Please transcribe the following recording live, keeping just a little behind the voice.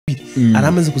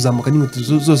aramaze kuzamuka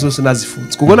n'inkweto zose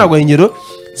nazifunze kuko ntabwo ingero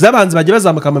z'abahanzi bagiye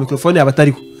bazamuka ama mikrofone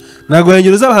abatariho ntabwo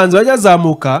ingero z'abahanzi bajya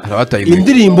zamuka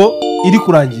indirimbo iri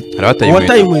kurangira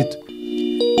wataye inkweto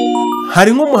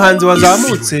hari nk'umuhanzi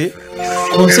wazamutse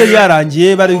konseri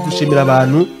yarangiye bari gushimira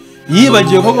abantu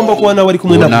yibagiwe ko agomba kuba nawe ari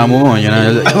kumwe nabo namubonye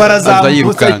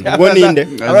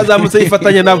abarazamutse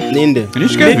yifatanya nabo ninde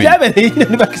byabereye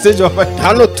niba kiseje wafata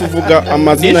hano tuvuga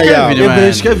amazina yabo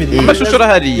amashusho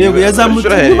arahari yego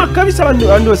yazamutse nyuma kabisa abandi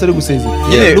bose ari gusezera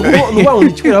nuko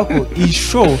unikira ko iyi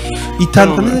show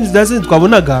itandukanye n'izindi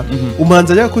twabonaga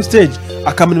umuhanzi ajya ku stage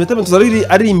akamenya metame tuzari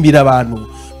aririmbira abantu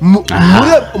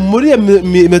muri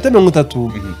metame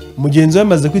 30 mugenzi we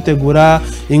amaze kwitegura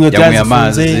inkweto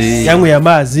yazifunze yanyweye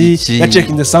amazi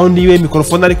yacekinze sound yiwe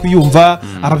mikrofone ari kuyumva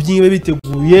ababyinnyi be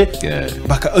biteguye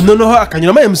noneho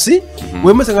akanyuramo MC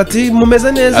we muse ngati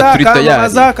mumeze neza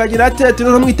akaza akagira ati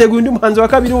no mwiteguye undi muhanzi wa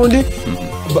kabiri wundi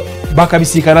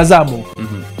bakabisikana azamuka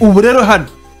ubu rero hano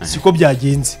siko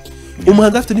byagenze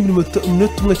umuhanzi afite n'iminota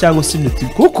umwe cyangwa se minute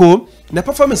kuko na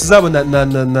performance zabo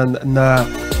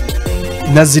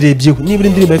nazirebyeho nibura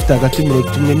indirimbo ifite hagati mu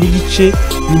rumwe n'igice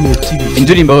n'iminota 2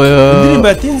 indirimbo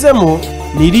yatinzemo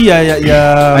ni iriya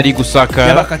ya ari gusakara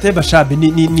yabakate bashabe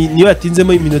niyo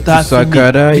yatinzemo iminota hafi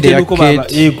gusakara iriya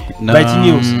yego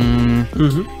bayikiniyose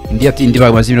ndi ati ndi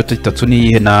bamaze iminota 3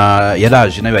 nihe na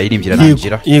yaraje nayo bayirimbira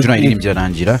rangira juna iririmbira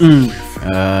rangira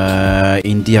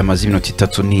indi amaze iminota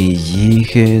 3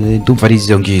 niyihe ndumva ari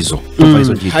izo ngizo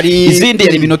izindi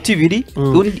yari iminota 2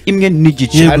 imwe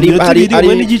n'igice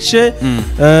ari n'igice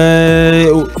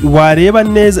wareba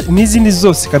neza n'izindi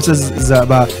zose kabisa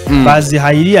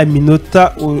bazihaye iriya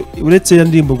minota uretse ya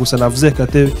ndimbo gusa navuze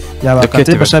kate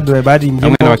yabakate bashabe barimbye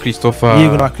hamwe na Christopher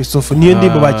yego na Christopher niyo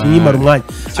ndimbo bakinyimara umwanya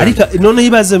ariko none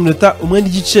yibaze minota umwe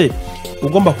n'igice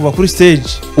ugomba kuva kuri stage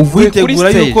uvuyitegura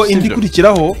yuko indi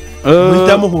kurikiraho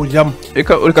muhitamo huriramo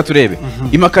reka turebe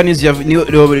imakanizi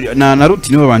na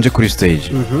ruti nibo banje kuri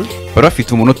stage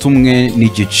barafite umunota umwe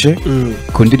n'igice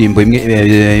ku ndirimbo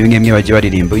imwe bagiye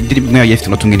baririmba indirimbo imwe yafite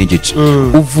umunota umwe n'igice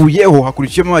uvuyeho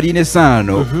hakurikiyemo Alyne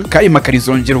Sano kari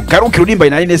makarizongero garuke urimba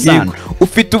na Alyne Sano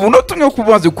ufite umunota umwe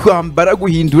kubanza kwambara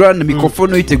guhindura na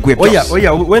mikrofone yiteguye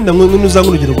oya wenda nk'uza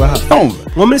nk'urugero rwa hafi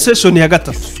nko muri session ya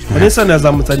gatatu Alyne Sano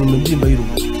yazamutanye mu ndirimbo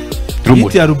y'urugo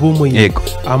yiti alubumu yego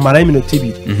amara iminota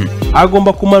 2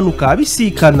 agomba kumanuka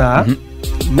abisikana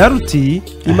na ruti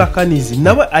imakanizi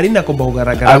nawe ari nakomba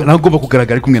kugaragara nagomba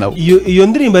kugaragara ari kumwe nawe iyo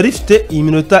ndirimbo rifite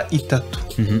iminota 3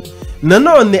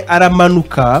 nanone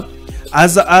aramanuka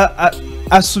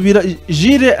asubira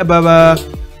jire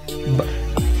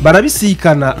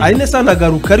barabisikana Alyne Sano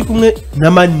agaruka ari kumwe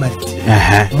na Mani Martin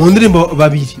mu ndirimbo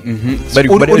babiri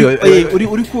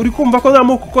uri kumva ko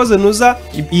namo kukoze nuza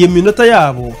iyo minota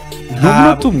yabo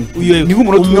ni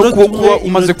nk'umunota kuba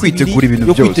umaze kwitegura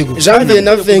ibintu byose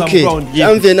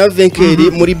Janvier na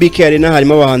Venkeri muri BK Arena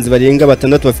harimo abahanzi barenga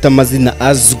 6 bafite amazina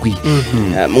azwi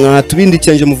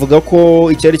mwatubindikije muvuga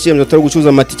ko icyari cyemezo atari gucuza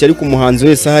amatike ari ku muhanzi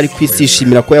wese ahari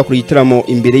kwisishimira ko yakora igitaramo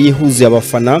imbere yihuze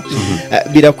abafana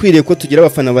birakwiriye ko tugira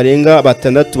abafana barenga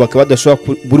 6 bakaba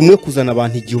badashobora buri umwe kuzana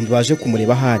abantu 1000 baje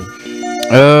kumureba hari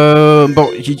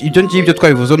ibyo ngibyo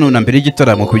twabivuze no na mbere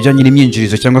y'igitaramo kubijyanye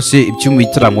n'imyinjirizo cyangwa se iby'umu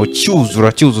gitaramo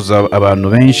cyuzuza abantu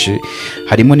benshi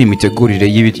harimo n'imitegurire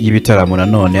y'ibitaramo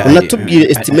nanone natubwire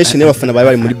estimation y'abafana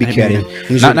bari muri BK Arena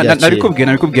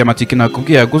nabikubwiye amatike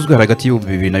nakubwiye yaguzwe hagati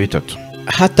y'ibihumbi 2 na 3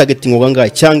 hatagatingwa ngahe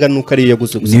cyangwa nuko ari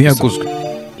yaguzwe gusa niyo yaguzwe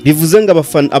bivuze ngo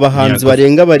abahanzi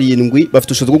barenga 7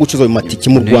 bafite ubushobozi bwo gucuza ayo matike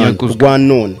mu Rwanda rwa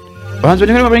none abahanzi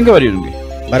barenga 7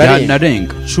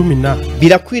 yanarenga 10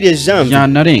 birakwiriye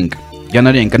Janvier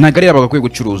yanarenga ntago ari abagakwiye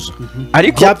gucuruza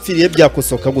ariko byapfiriye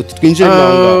byakosoka gute twinjire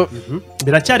mwanga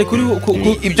biracyari kuri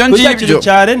ibyo ngibyo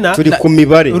cyarena turi ku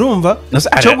mibare urumva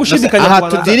cyo gushidikanya aha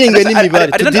tudiringe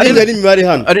n'imibare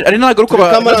hano ari nagaruko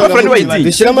abafana bayinzi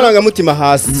bishyira amarangamutima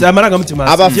hasi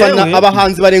abafana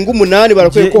abahanzi barenga 8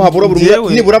 barakwiye ko habura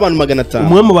nibura abantu 500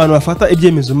 umwe mu bantu bafata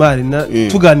ibyemezo mari na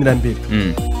tuganira mbere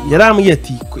yarambwiye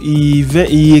ati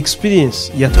iyi experience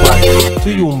yatwaye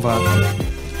tuyumva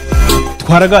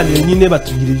twaraganira nyine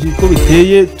batubwira ibyo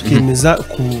biteye tukemeza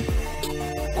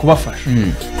kubafasha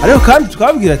ariko kandi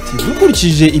twabwira ati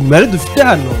dukurikije imibare dufite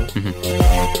hano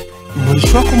muri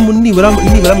shwa ko nibura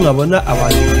mwabona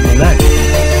abantu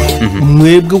 8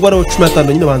 mwebwe wari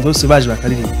 15 nyine abantu bose baje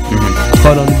bakaririmba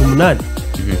abantu 8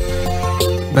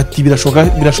 bati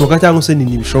birashoboka cyangwa se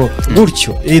nini bishoboka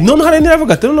gutyo none hari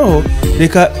niravuga ati noneho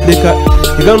reka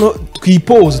no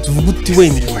twipoze tuvuga uti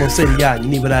wenda concert yanyu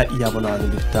nibura iyabona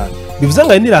abantu 5 bivuze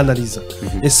ngo niranaliza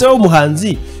ese wo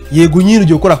muhanzi yego nyine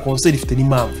ugiye gukora concert ifite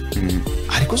n'impamvu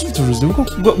ariko si ubucuruzi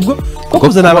bwo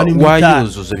kuzana abantu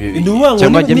wayuzuza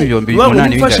cyangwa ajya miliyoni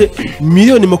 8 ufashe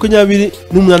miliyoni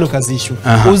 28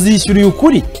 ukazishyura uzishyuriye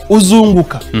ukuri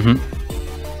uzunguka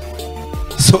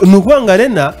ni ukuvuga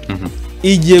Arena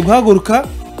igiye guhaguruka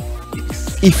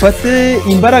ifate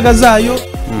imbaraga zayo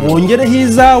wongereho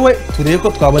izawe turebe ko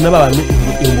twabona abantu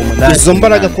 8,000 izo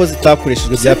mbaraga ko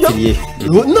zitakoreshejwe byapfiriye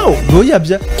no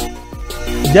yabya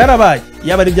byarabaye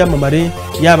yaba ari byamamare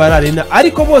yaba ari Arena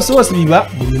ariko bose biba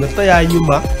mu minota ya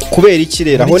nyuma kubera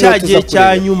ikirera aho cyagiye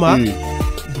cya nyuma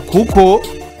kuko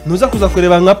nuza kuza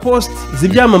kureba nka post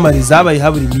z'ibyamamare zabaye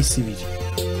haburi iminsi 2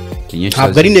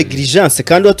 ntabwo ari negligence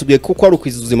kandi watubwiye ko ari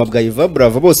ukwiza ubuzima bwa Yvan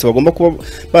Bravo bose bagomba kuba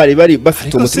bari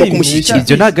bafite umutima kumushyigikira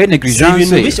ibyo ntabwo ari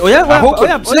negligence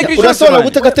urasobanura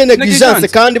gute ko atari negligence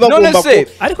kandi bagomba ko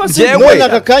ariko none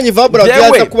aka kanya Yvan Bravo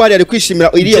yaza kuba ari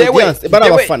kwishimira iriya audience bari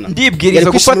abafana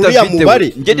ndibwiriza gufata video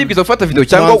njye ndibwiriza gufata video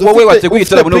cyangwa wowe wateguye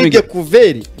itarabo n'ubwige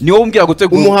ni wowe umbwira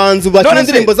gutegura umuhanzi bakina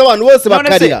indirimbo z'abantu bose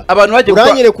bakarira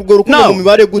uranyere kugora ukuntu mu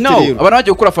mibare gute rero abantu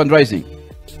bagiye gukora fundraising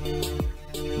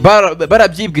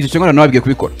barabyibwirije cyangwa nababwiye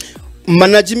kubikora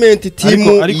management team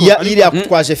ya iri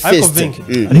akutwaje fest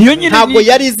niyo nyine ntabwo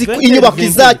yari izi inyubako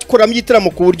izakoramo igitaramo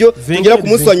ku buryo ngera ku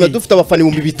munsi wa nyuma dufite abafana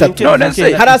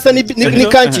 3,000 harasa ni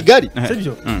kan Kigali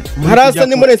sibyo harasa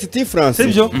ni muri City France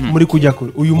sibyo muri kujya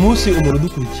kure uyu munsi umuntu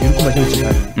dukurikiye uko majye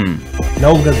Kigali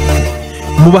nawo ubwazo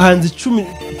mu bahanzi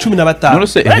 15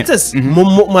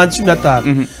 mu bahanzi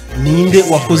 15 ninde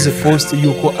wakoze post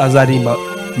yuko azarimba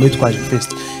muri twaje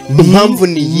fest impamvu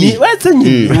ni iyi wetse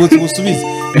nyine ubusubize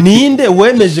ninde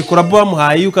wemeje kurabo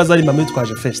bamuhaye yuko azarimba muri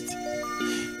twaje fest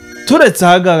turetse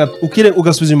haga ukire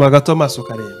ugasubiza inyuma gato amaso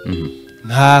kareba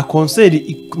nta concert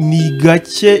ni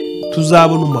gake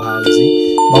tuzabona umuhanzi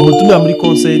bamutumira muri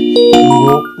concert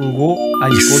ngo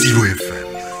ayikoze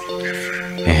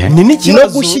ni n'ikibazo no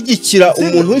gushyigikira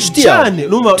umuntu w'inshuti yawe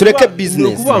tureke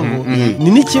business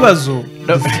ni n'ikibazo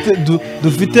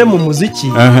dufite mu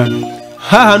muziki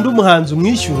hahandi umuhanzi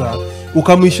umwishyura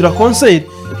ukamwishyura concert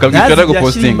ukamwishyura go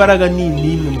posting imbaraga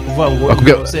nini mu kuvuga ngo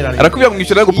arakubya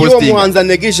mwishyura go posting iyo umuhanzi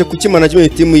anegeje kuki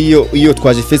management team iyo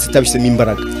twaje fest itabisemo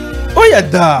imbaraga oya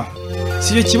da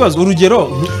siyo kibazo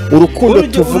urugero urukundo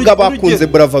tuvuga bakunze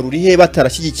Bravo ruri he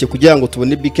batarashyigikiye kugira ngo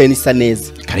tubone BKN isa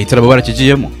neza karitara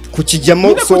barakigiyemo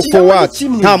kukijyamo soko wacu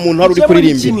nta muntu hari uri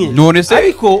kuririmbira none se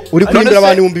ariko uri kuririmbira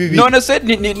abantu 2,000 none se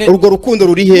urwo rukundo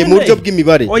ruri he mu buryo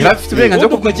bw'imibare afite uburenganzira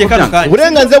bwo kugekana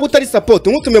uburenganzira butari support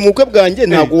nkutume mu bukwe bwanjye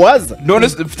ntago waza none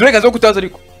se ufite uburenganzira bwo kutaza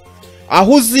ariko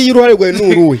aho uzi uruhare rwawe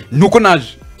n'uruwe nuko naje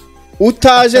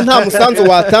utaje nta musanzu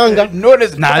watanga none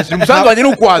naje umusanzu wanjye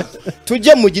n'ukwaza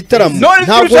tujye mu gitaramo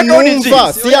ntabwo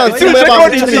numva siyansi mu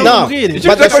y'abantu 10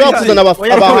 badashobora kuzana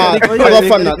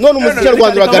abafana none umuziki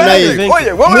nyarwanda uraganaye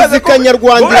muzika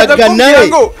nyarwanda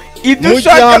uraganaye mu gihe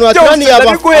ahantu hateraniye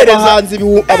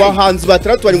abahanzi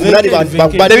batandatu bari umunani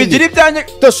bigira ibyanjye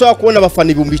tudashobora kubona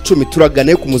abafana 10,000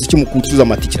 turaganaye ku muziki mu kucuza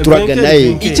amatike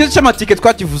turaganaye ikibazo cy'amatike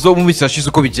twativuzeho mu minsi yashize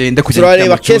uko bigenda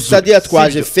turareba case study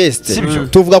yatwaje fest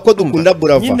tuvuga ko dukunda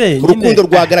Bravo urukundo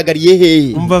rwagaragariye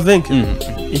hehe umva venke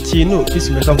ikintu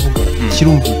Peacemaker avuga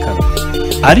kirumvikana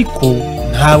ariko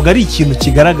ntabwo ari ikintu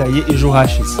kigaragaye ejo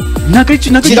hashize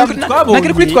ntabwo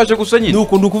kuri twaje gusa nyine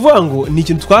nuko kuvuga ngo ni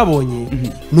ikintu twabonye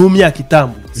mu myaka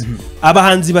itambutse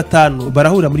abahanzi 5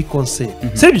 barahura muri concert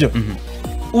sibyo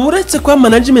uretse kwa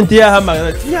management yahamagara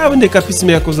ati yaboneka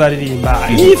Peacemaker kuzaririmba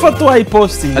iyi foto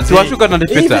wayiposti ati washukana na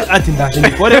repeta ati ndaje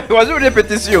ndikore waje muri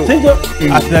repetition sibyo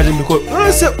ati ndaje ndikore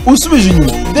ese usubije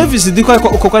inyuma Davis diko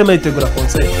uko kwa mayitegura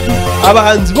concert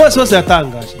abahanzi bose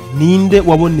yatangaje ninde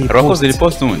waboneye post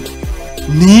repost undi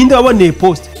ninde waboneye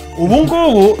post ubu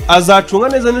ngubu azacunga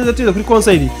neza tuze kuri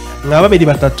concert mwa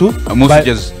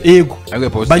 2-3 yego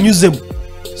banyuzemo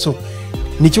so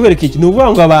ni kiwereke iki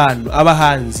nuvuga ngo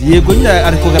abahanzi yego nyine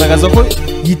ari kugaragaza ko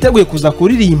yiteguye kuza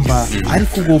kuririmba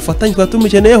ariko ubwo ufatanye kwa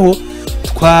tumukeneyeho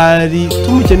twari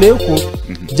tumukeneye ko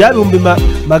byabihumbi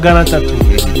 300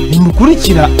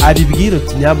 bimukurikira aribwira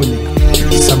ati nyaboneka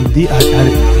samedi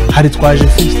hari twaje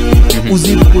fest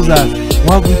uzikuzaza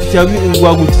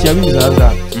wagutiya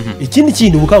bizaza ikindi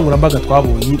kintu ubukangurambaga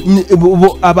twabonye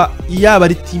yaba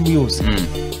ari team yose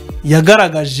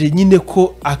yagaragaje nyine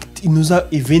ko inuza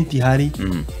event ihari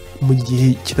mu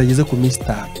gihe kitageze ku minsi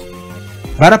 5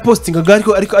 barapostingaga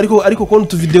ariko kontu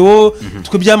tu video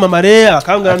twe byamamare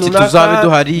akangana nuna tuzabe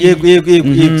duhari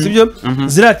yego sibyo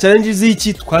zira challenge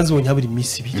ziki twazibonye haburi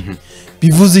minsi 2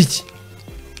 bivuze iki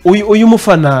uyu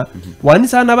mufana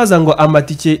wanditse hanabaza ngo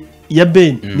amatike ya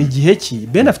Ben ni gihe ki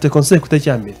Ben afite concert kuta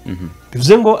cyambere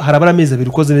bivuze ngo harabara amezi 2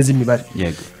 ukoze neza imibare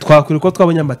twakwira ko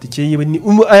twabonye amatike yiwe ni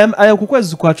aya ku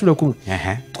kwezi kwa 11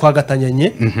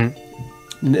 twagatanyanye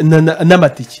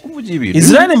n'amatike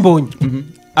Israel mbonye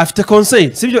afite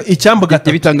concert sibyo icyambo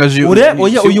gatatu bitangaje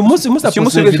uyu munsi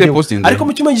ariko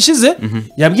mu cyuma gishize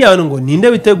yabwiye abantu ngo ninde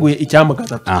witeguye icyambo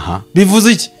gatatu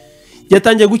bivuze iki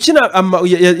yatangiye gukina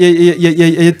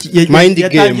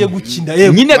yatangiye gukina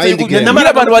nyine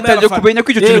abantu batangiye kumenya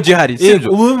ko icyo kintu gihari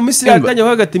sibyo ubu mu Misiri yatangiye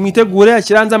hagati mwitegure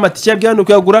akiranza amatike yabyano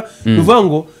kuyagura ruvuga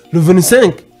ngo le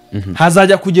 25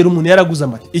 hazajya kugera umuntu yaraguza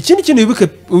amatike ikindi kintu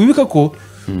wibika ko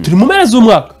turi mu mpera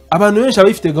z'umwaka abantu benshi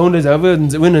abifite gahunda za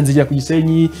wenda nzijya ku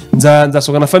Gisenyi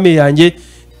nzasoga na famille yanjye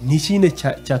ni ikindi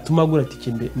cyatuma agura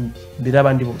tike mbere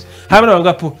abandi bose habana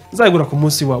bangapo nzagura ku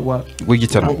munsi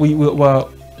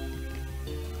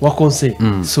wa concert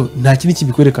so nta kindi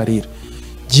kibikwereka rero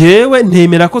jewe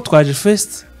ntemera ko twaje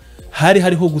fest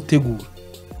hariho gutegura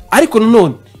ariko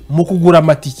none mu kugura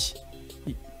amatike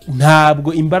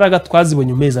ntabwo imbaraga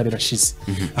twazibonye umezi abirashize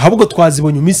ahubwo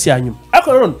twazibonye umisi ya nyuma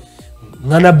ariko none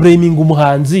mwana blaming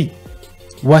umuhanzi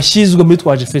washizwe muri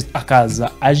twaje fest akaza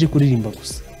aje kuririmba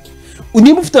gusa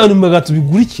niba ufite abantu magatu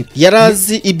bigurikira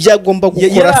yarazi ibyo agomba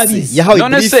gukora yahawe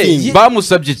briefing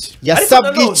bamusabye iki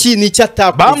yasabwe iki nicyo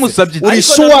atakoze bamusabye uri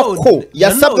sure ko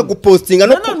yasabwe gupostinga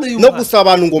no gusaba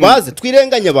abantu ngo baze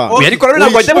twirenganye abantu ariko rero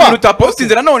ntabwo ajya mu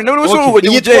utapostinze nanone nawe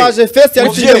ushobora yitwaje fest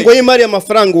yarifite ngo yimari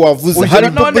amafaranga wavuze hari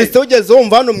publicité ugeze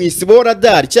wumva hano mu ISIBO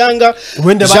radar cyangwa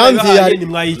janvier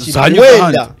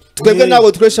wenda twebwe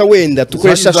nabo dukoresha wenda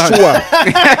dukoresha shuwa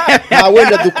nta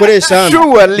wenda dukoresha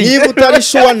niba utari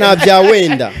shuwa nta bya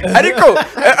wenda ariko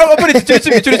muri iki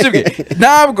kimwe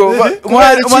ntabwo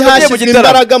umuhanzi mu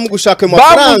imbaraga mu gushaka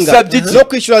amafaranga no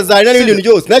kwishyura za rina n'ibindi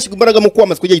byose nashyirwa imbaraga mu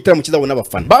kwamaza kugira igitaramo kizabona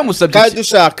abafana kandi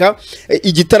dushaka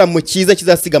igitaramo cyiza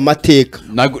kizasiga amateka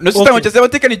no igitaramo cyiza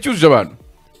amateka ni cyujuje abantu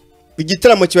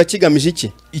igitaramo kiba kigamije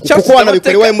iki kuko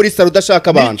wanabikorewe muri salo udashaka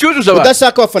abantu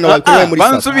udashaka abafana babikorewe muri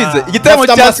salo bansubize igitaramo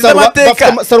cyasize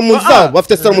amateka salo mu zabo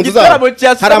bafite salo mu zabo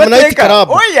hari amanayiti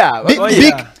karabo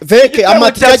big veke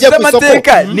amatike agiye ku isoko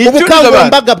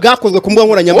ubukangurambaga bwakozwe ku mbuga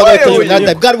nkoranyambaga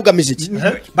y'Internet bwari bugamije iki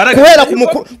kubera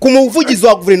ku muvugizi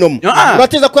wa guverinoma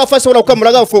urateza ko yafasha bora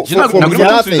gukamuraga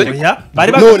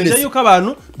bari bagamije yuko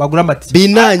abantu bagura amatike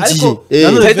binangiye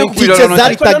tike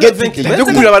zari targeting byo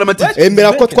kugura abantu amatike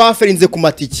emera ko twaferinze ku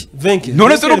matike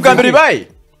none se ubwa mbere bibaye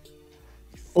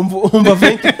umva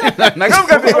venke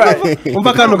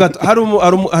umva kano gato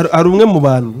hari umwe mu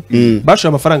bantu bashoye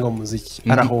amafaranga mu muziki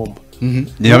arahomba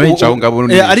ntiyabicaho ngabo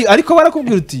ariko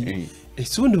barakubwira uti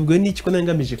ese ubundi ubwo n'iki ko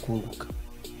nangamije kunguka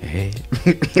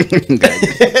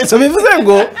so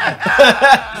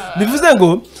bivuze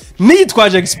ngo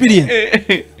niyitwaje experience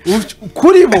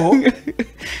kuri bo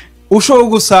ushobora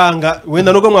gusanga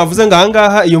wenda nubwo mwavuze ngo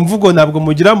ahangaha iyo mvugo ntabwo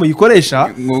mugira muyikoresha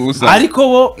ariko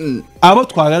bo abo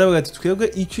twagana bagati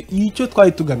twebwe icyo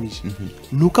twari tugamije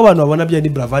nuko abantu babona bya ni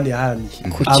Bruvan yaharaniye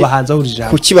abahanza urije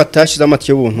kuki batashize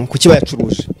amatike y'ubuntu kuki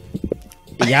bayacuruje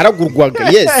yaragurwaga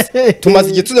yes tumaze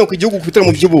igihe tuze ku gihugu kwitera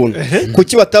mu by'ubuntu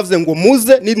kuki batavuze ngo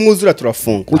muze ni mwuzura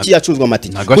turafunga kuki yacuzwa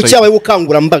amatike kuki yabaye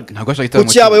gukangura-mbaga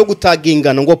kuki yabaye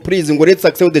gutagingana ngo please ngo let's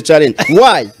accept the challenge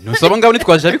why nusaba ngabo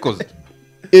nitwaje abikoze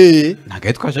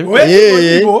nagaye twaje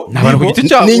n'abantu ku giti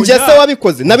cyabo ninjye se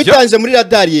wabikoze nabitanje muri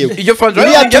radar yewe iyo fanje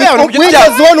wigeze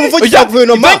ubona umuvugizi wa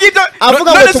guverinoma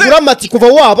avuga ngo tugura amati kuva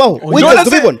wabaho wigeze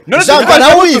ubibona jambo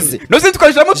nawe wize nose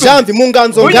twaje mutu jambo mu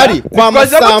nganzo ngari kwa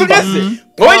Masamba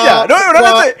oya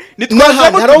none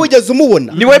nitwaje mutu wigeze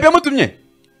umubona ni webye mutumye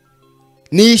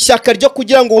ni ishyaka ryo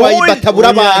kugira ngo wayibatabura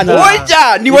abantu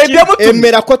oya ni webye mutumye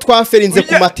emera ko twaferinze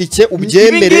ku matike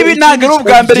ubyemere ibi ntago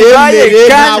ubwa mbere baye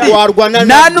kandi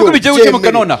nta nubwo bigiye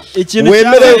gukemuka nona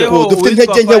wemere ko dufite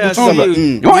intege nke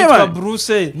gusama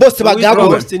bose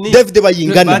bagagura David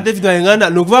bayingana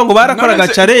ni ukuvuga ngo barakoraga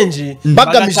challenge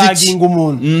bagatanginga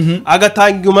umuntu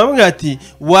agatanga umuntu ati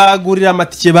wagurira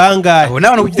amatike bangahe aho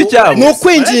nabantu ku giti cyabo ni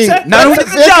ukwinginga nabantu ku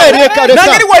giti cyabo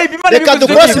reka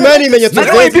dukoreshe imari imenyetso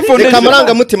reka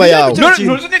mutima yawe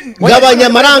gabanya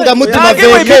amarangamutima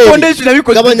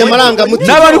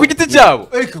mutima n'abantu ku giti cyabo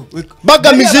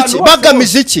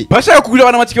bagamije iki bashaka kugura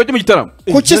abantu amatike bajye mu gitaramo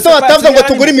kuki se batavuze ngo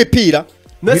tugure imipira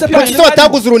kuki se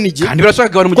bataguze urunigi kandi barashaka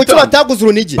kugabana mu gitaramo kuki bataguze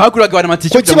urunigi baguraga abantu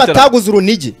amatike kuki bataguze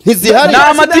urunigi ntizihari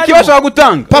nta matike bashaka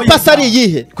gutanga papa sari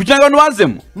yihe kugira ngo abantu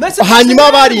bazemo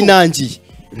hanyuma barinangiye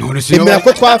emera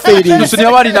ko twafeirinze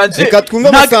reka twumve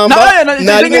amasamba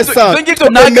nari nesa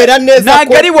emera neza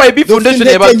ko nagari YB Foundation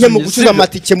yabaye mu gucuza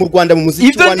amatike mu Rwanda mu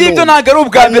muziki wa none ibyo ntago ari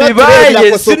ubwa mbere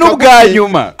baye sinubwa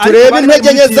nyuma turebe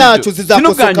intege nke zacu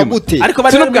zizakosoka gute ariko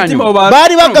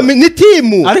bari bagami ni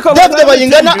timu David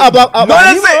bayingana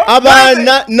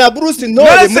abana na Bruce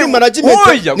Ntore muri management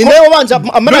ni nayo banje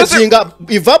amanaginga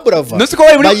Yvan Bruvan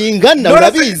bayingana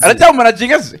urabizi aratamu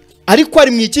managinga se ariko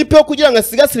ari mu ikipe yo kugira ngo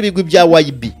asigasire ibigwi bya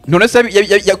YB none se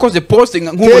yakoze posting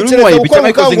nk'umuntu wa YB cyangwa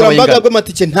yakoze nk'abayingana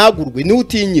bw'amatike ntagurwe ni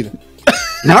utinyira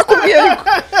nakubwiye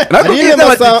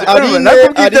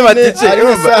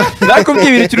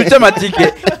nakubwiye ikintu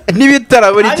cy'amatike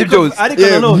n'ibitarabona iki byose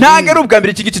ntabwo ari ubwa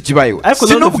mbere iki ngiki kibayeho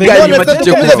si n'ubwa nyuma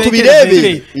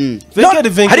tubirebe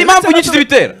hari impamvu nyinshi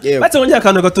zibitera batse ngongera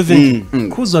akantu gato Venke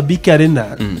kuza BK Arena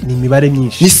ni imibare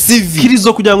myinshi ni CV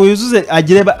kirizo kugira ngo yuzuze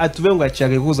agire atuve ngo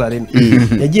aciyage kuza Arena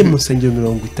yagiye mu nsengero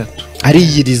 30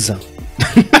 ariyiriza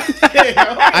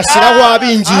ashiraho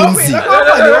abinginzi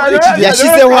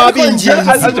yashizeho abinginzi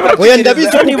oya ndabizi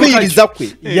kwiriza kwe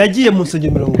yagiye mu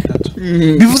nsengero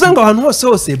 30 bivuze ngo ahantu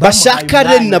hose bashaka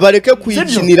Rena bareke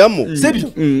kuyikiniramo sibyo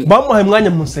bamuhaye mwanya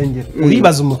mu nsengero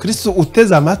uribaza umukristo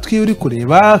uteze amatwi uri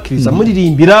kureba kriza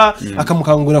muririmbira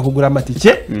akamukangurira kugura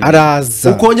amatike araza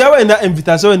ukongera wenda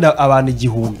invitation wenda abantu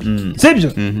 1000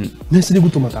 sibyo nese ni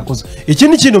gutuma takoza iki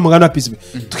ni kintu umugana PCB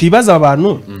twibaza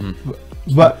abantu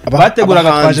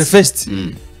bateguraga twaje fest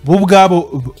bo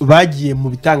ubwabo bagiye mu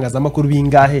bitangazamakuru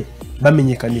bingahe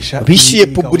bamenyekanisha bishyuye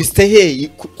publicité he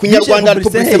kunyarwanda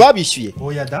publicité babishyuye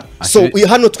so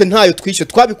hano twe ntayo twishyuye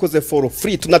twabikoze for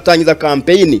free tunatangiza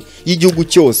campaign y'igihugu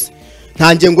cyose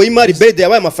nta ngengo y'imari bede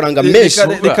yabaye amafaranga menshi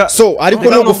so ariko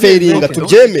no guferinga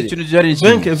tubyemere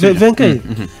Venke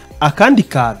akandi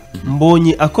kantu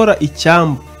mbonye akora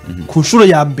icyambu ku nshuro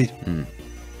ya mbere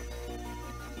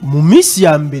mu minsi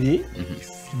ya mbere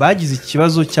bagize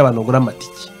ikibazo cy'abanogura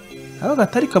amatike aho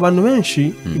atarika abantu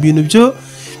benshi ibintu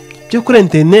byo kuri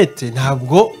internet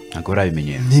ntabwo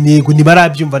barabimenyera ntego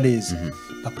ntibarabyumva neza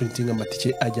baprintinga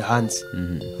amatike ajya hanze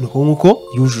nuko nkuko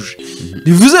yujuje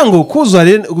bivuze ngo kuzwa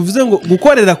bivuze ngo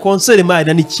gukorera concert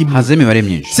mari ni kimwe haze imibare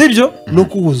myinshi sibyo no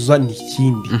kuzuza ni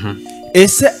ikindi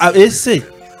ese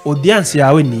audience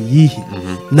yawe ni yihe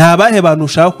nabahe bantu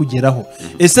ushaka kugeraho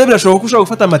ese birashoboka ko ushaka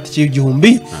gufata amatike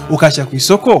 1000 ukashya ku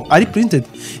isoko ari printed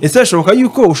ese birashoboka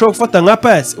yuko ushaka gufata nka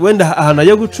pass wenda ahantu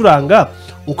yo gucuranga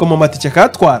ukoma amatike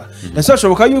katwara ese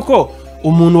birashoboka yuko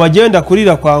umuntu wagenda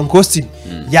kurira kwa costume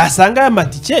yasanga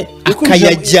amatike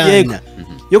akayajyana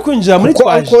yo kwinjira muri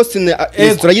twaje costume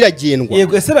turayiragendwa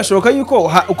yego ese birashoboka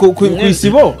yuko ku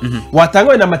ISIBO watanga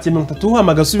wenda amatike 30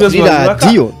 uhamagaza ubibazo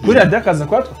muri radio akaza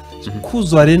kwatwa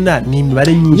kuzwa Arena ni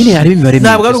imibare myinshi nyine hari imibare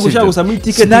ntabwo ari ugushaka gusa muri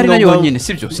ticket sinari na yonyine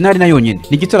sibyo sinari na yonyine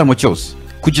ni gitaramo cyose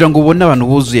kugira ngo ubone abantu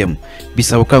buzuyemo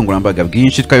bisaba ubukangurambaga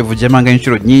bwinshi twabivugiye amanga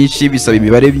inshuro nyinshi bisaba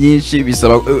imibare myinshi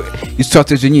bisaba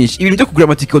strategy nyinshi ibintu byo kugura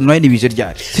amatike online bije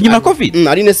ryari sinyuma covid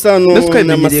Alyne Sano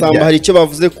n'amasamba hari icyo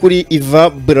bavuze kuri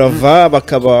Yvan Bruvan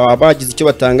bakaba bagize icyo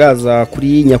batangaza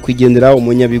kuri Nyakwigendera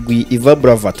umunyabigwi Yvan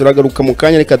Bruvan turagaruka mu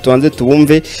kanya reka tuanze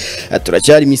tubumve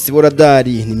turacyari Isibo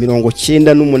radari ni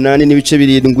 98 n'ibice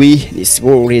 7 ni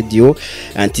Isibo radio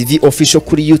and TV official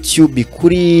kuri YouTube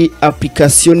kuri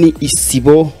application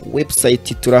Isibo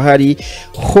website turahari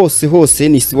hose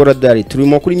ni Isibo radari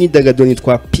turimo kuri myidagaduro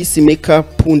nitwa Peacemaker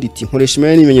Punditi nkoresha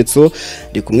n'ibimenyetso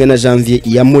ndi kumwe na Janvier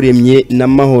Iyamuremye na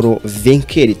Mahoro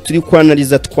Venkeri turi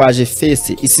kwanaliza twaje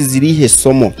fese isi zirihe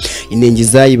somo inengi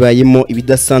zayibayemo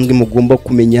ibidasanzwe mugomba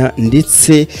kumenya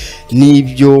ndetse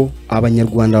n'ibyo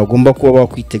abanyarwanda bagomba kuba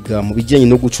bakwitega mu bijyanye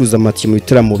no gucuza amatike mu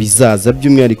bitaramo bizaza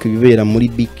by'umwihariko bibera muri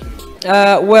big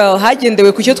well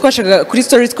hagendewe ku cyo twashaka kuri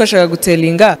story twashaka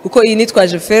gutelinga kuko iyi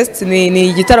nitwaje fest ni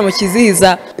igitaramo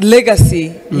kizihiza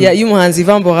legacy y'umuhanzi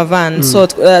Yvan Bruvan so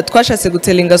twashatse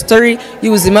gutelinga story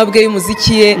y'ubuzima bwe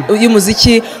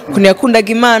y'umuziki kuntu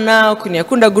yakundaga Imana kuntu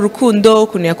yakundaga urukundo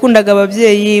kuntu yakundaga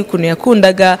ababyeyi kuntu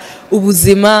yakundaga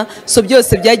ubuzima so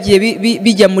byose byagiye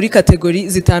bijya muri kategori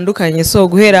zitandukanye so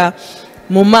guhera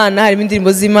mu mana harimo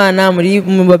indirimbo z'Imana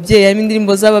mu babyeyi harimo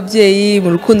indirimbo z'ababyeyi mu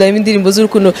rukundo harimo indirimbo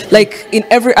z'urukundo like in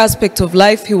every aspect of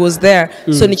life he was there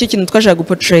so nicyo kintu twashaka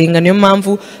guportrayinga niyo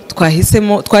mpamvu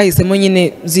twahisemo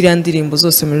nyine ziriya ndirimbo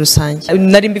zose muri rusange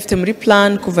nari mbifite muri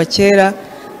plan kuva kera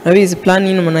urabizi plan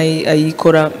nyine umuntu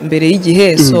ayikora mbere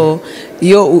y'igihe so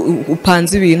iyo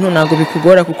upanze ibintu ntabwo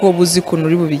bikugora kuko uba uzi ukuntu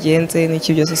uri bubigenze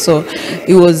n'iki byose so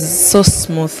it was so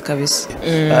smooth kabisa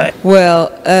well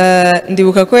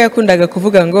ndibuka ko yakundaga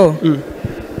kuvuga ngo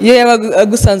iyo yaba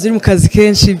agusanze uri mu kazi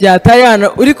kenshi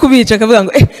byatayana uri kubica akavuga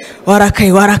ngo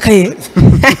warakaye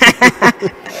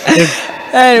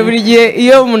buri gihe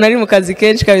iyo umuntu ari mu kazi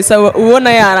kenshi kabisa ubona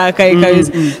yarakaye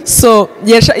kabisa so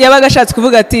yabaga ashatse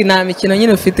kuvuga ati nta mikino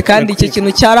nyine ufite kandi icyo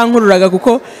kintu cyarankururaga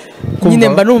kuko nyine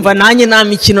mba numva nanjye nta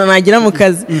mikino nagira mu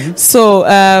kazi so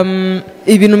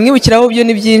ibintu mwibukiraho byo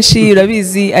ni byinshi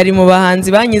urabizi ari mu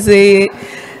bahanzi banyizeye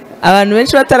abantu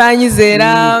benshi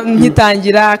bataranyizera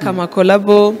nkitangira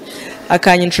akamakolabo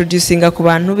akanyiintroducinga ku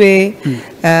bantu be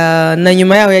na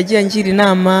nyuma yaho yagiye angira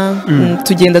inama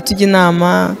tugenda tujya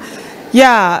inama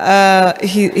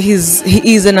he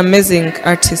is an amazing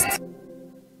artist.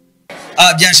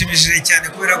 Byanshimishije cyane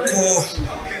kubera ko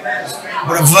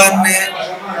Bruvan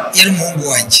yari umuhungu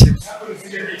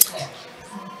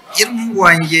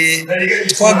wanjye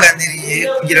twaganiriye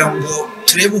kugira ngo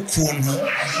turebe ukuntu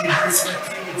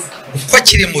uko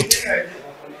akiri muto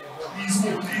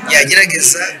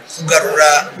yagerageza kugarura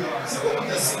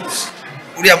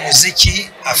uriya muziki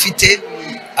afite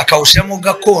akawushyiramo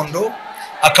gakondo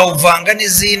akawuvanga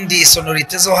n'izindi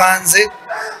sonorite zo hanze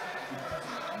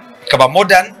akaba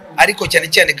modern ariko cyane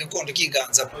cyane gakondo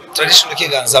kiganzamo traditional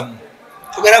kiganzamo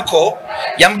kubera ko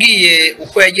yambwiye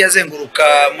uko yagiye azenguruka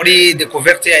muri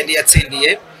Decoder yandi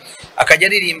yatsindiye akajya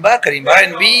aririmba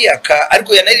R&B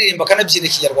ariko yanaririmba akanabyina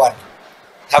Kinyarwanda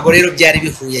ntabwo rero byari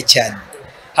bihuye cyane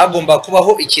hagomba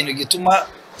kubaho ikintu gituma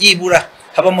yibura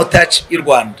habamo touch y'u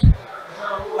Rwanda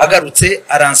agarutse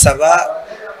aransaba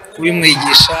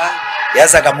kubimwigisha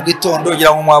yazaga mu gitondo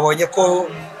kugira ngo mwabonye ko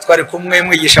twari kumwe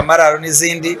mwigisha amararo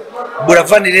n'izindi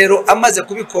Bruvan rero amaze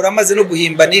kubikora amaze no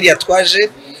guhimba n'iriya twaje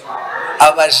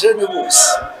abajene bose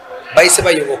bahise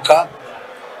bayoboka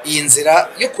iyi nzira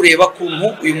yo kureba kuntu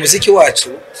uyu muziki wacu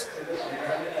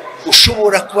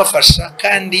ushobora kubafasha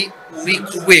kandi uri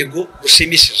ku rwego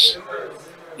rushimishije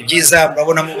ibyiza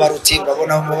murabonamo baruti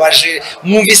murabonamo baje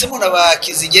mwumvisemo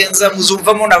n'abakizigenza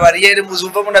muzumvamo na barriere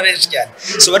muzumvamo na benshi cyane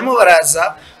so barimo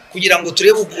baraza kugira ngo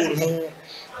turebe ukuntu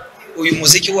uyu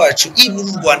muziki wacu ibu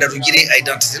u Rwanda rugire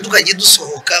identity tukajye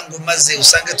dusohoka ngo maze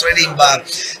usange turirimba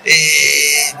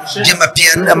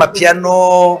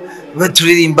amapiano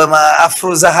turirimba ama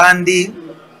afro z'ahandi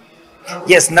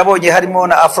yes nabonye harimo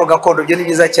na afro gakondo byo ni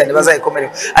byiza cyane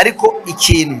bazayikomereho ariko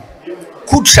ikintu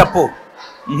coup de chapeau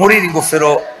nkurira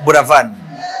ingofero Bruvan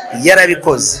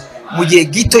yarabikoze mu gihe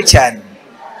gito cyane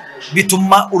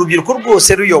bituma urubyiruko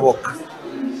rwose ruyoboka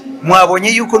mwabonye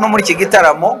yuko no muri iki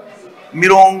gitaramo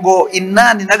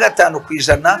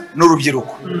 85%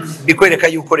 n'urubyiruko bikwereka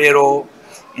yuko rero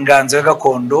inganzo ya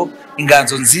gakondo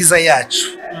inganzo nziza yacu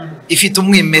ifite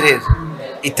umwimerere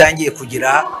itangiye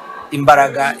kugira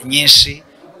imbaraga nyinshi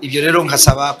ibyo rero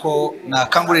nkasaba ko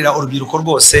nakangurira urubyiruko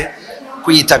rwose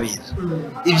kuyitabira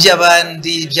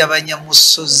iby'abandi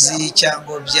by'abanyamusozi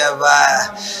cyangwa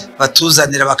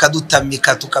batuzanira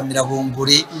bakadutamika tukamira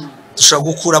bunguri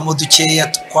dushobora gukuramo dukeya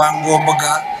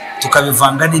twangombwa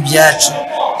tukabivanga n'ibyacu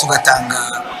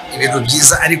tugatanga ibintu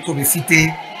byiza ariko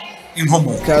bifite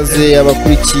inkomoko. Kaze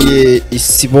abakurikiye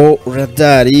ISIBO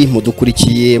radari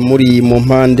mudukurikiye muri mu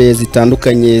mpande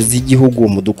zitandukanye z'igihugu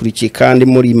mudukurikiye kandi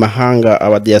muri mahanga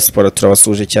aba diaspora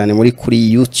turabasuje cyane muri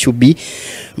kuri YouTube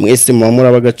mwese mumura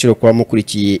abagaciro kwa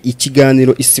mukurikiye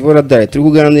ikiganiro ISIBO radari turi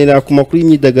kuganira ku makuru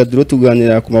y'imyidagaduro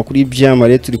tuganira ku makuru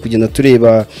y'ibyamare turi kugenda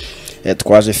tureba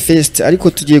twaje fest ariko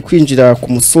tugiye kwinjira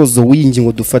ku musozo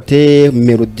w'ingingo dufate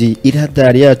melody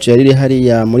iradari yacu yari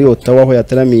hariya muri Ottawa aho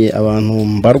yataramiye abantu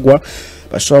mbarwa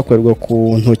bashobora kwerwa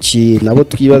ku ntoki nabo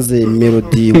twibaze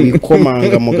melody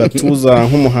wikomanga mu gatuza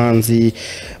nk'umuhanzi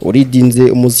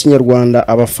uridinze umuziki nyarwanda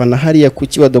abafana hariya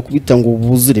kuki badakubita ngo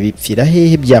buzure bipfira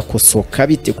hehe byakosoka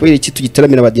bite kwera iki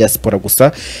tugitaramira aba diaspora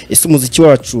gusa ese umuziki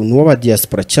wacu nuwo aba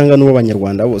diaspora cyangwa nuwo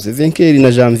abanyarwanda bose Venkeri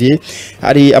na Janvier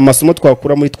hari amasomo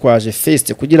twakura muri twaje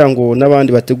fest kugira ngo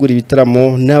nabandi bategura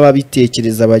ibitaramo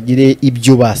n'ababitekereza bagire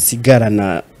ibyo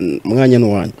basigarana mwanya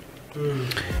n'uwanyu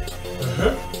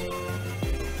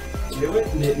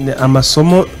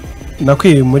amasomo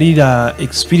nakwiye muri la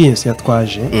experience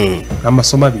yatwaje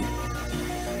amasomo abiri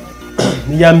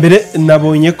ya mbere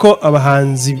nabonye ko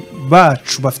abahanzi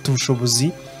bacu bafite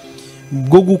ubushobozi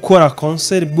bwo gukora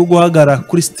concert bwo guhagara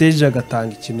kuri stage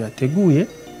agatanga ikintu yateguye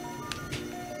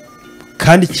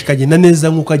kandi kikagenda neza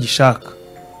nk'uko agishaka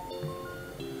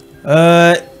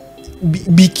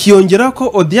bikiyongera ko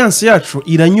audience yacu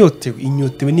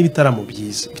inyotewe n'ibitaramo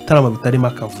byiza ibitaramo bitarimo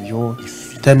akavuyo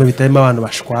bitarimo abantu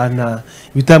bashwana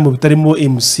ibitaramo bitarimo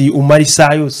MC umara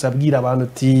isaha yose abwira abantu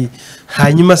ati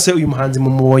hanyuma se uyu muhanzi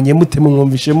mumubonye mute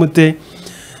mumwumvishe mute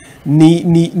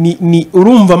ni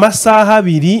urumva amasaha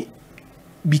abiri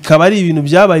bikaba ari ibintu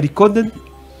byabaye recorded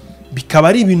bikaba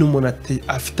ari ibintu umuntu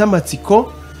afite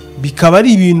amatsiko bikaba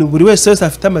ari ibintu buri wese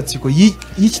afite amatsiko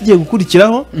yikigiye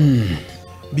gukurikiraho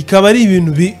bikaba ari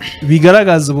ibintu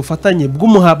bigaragaza ubufatanye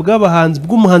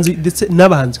bw'umuhanzi ndetse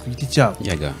n'abahanzi ku giti cyabo.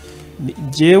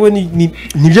 Njyewe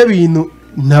nibyo bintu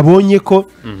nabonye ko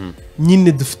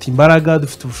nyine dufite imbaraga,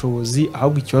 dufite ubushobozi,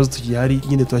 ahubwo ikibazo tugihari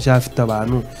nyine turacyafite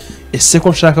abantu. Ese ko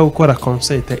nshaka gukora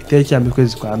concert itariki ya mbere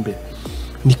kwezi kwa mbere,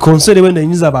 ni concert wenda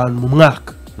yinjiza abantu mu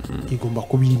mwaka, igomba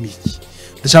kuba irimo iki?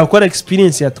 Ndashaka gukora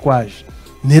experience yatwaje,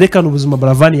 nerekana ubuzima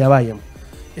Bruvan yabayemo.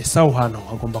 Ese aho hantu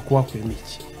hagomba kuba kwema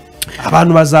iki?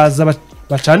 Abantu bazaza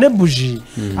bacane buji,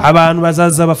 abantu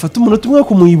bazaza bafata umunota umwe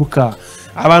kumwibuka,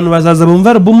 abantu bazaza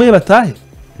bumva album ye batahe,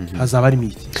 hazaba ari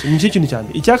miki. Nicyo kintu cyane.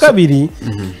 Icya kabiri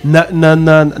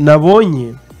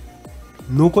nabonye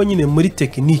nuko nyine muri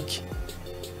technique,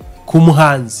 ku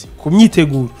muhanzi, ku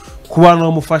myiteguro, ku bantu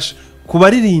bamufasha, ku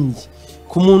baririmbyi,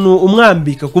 ku muntu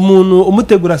umwambika, ku muntu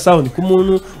umutegura sound, ku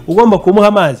muntu ugomba kumuha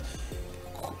amazi,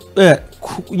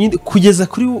 kugeza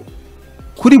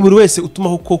kuri buri wese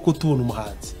utumaho koko tubona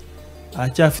umuhanzi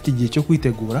aracyafite igihe cyo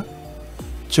kwitegura,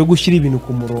 cyo gushyira ibintu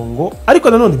ku murongo. Ariko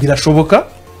nanone birashoboka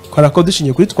ko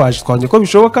dushingiye kuri twabonye ko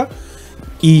bishoboka.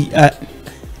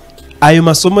 Ayo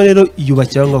masomo rero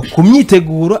yubakira ngo ku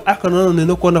myiteguro, ariko nanone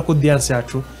no kubona ko dance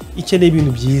yacu ikeneye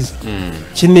ibintu byiza,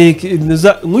 ikeneye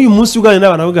nk'uyu munsi uganira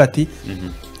n'abantu bavuga ati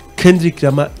Kendrick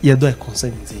Lamar yaduhaye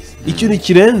concert nziza, ikintu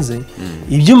kirenze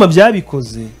ibyuma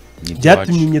byabikoze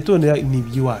byatumye imyitondere ni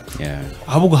iby'iwacu,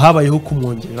 ahubwo habayeho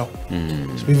kumwongeraho.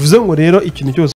 Bivuze ngo rero ikintu cyose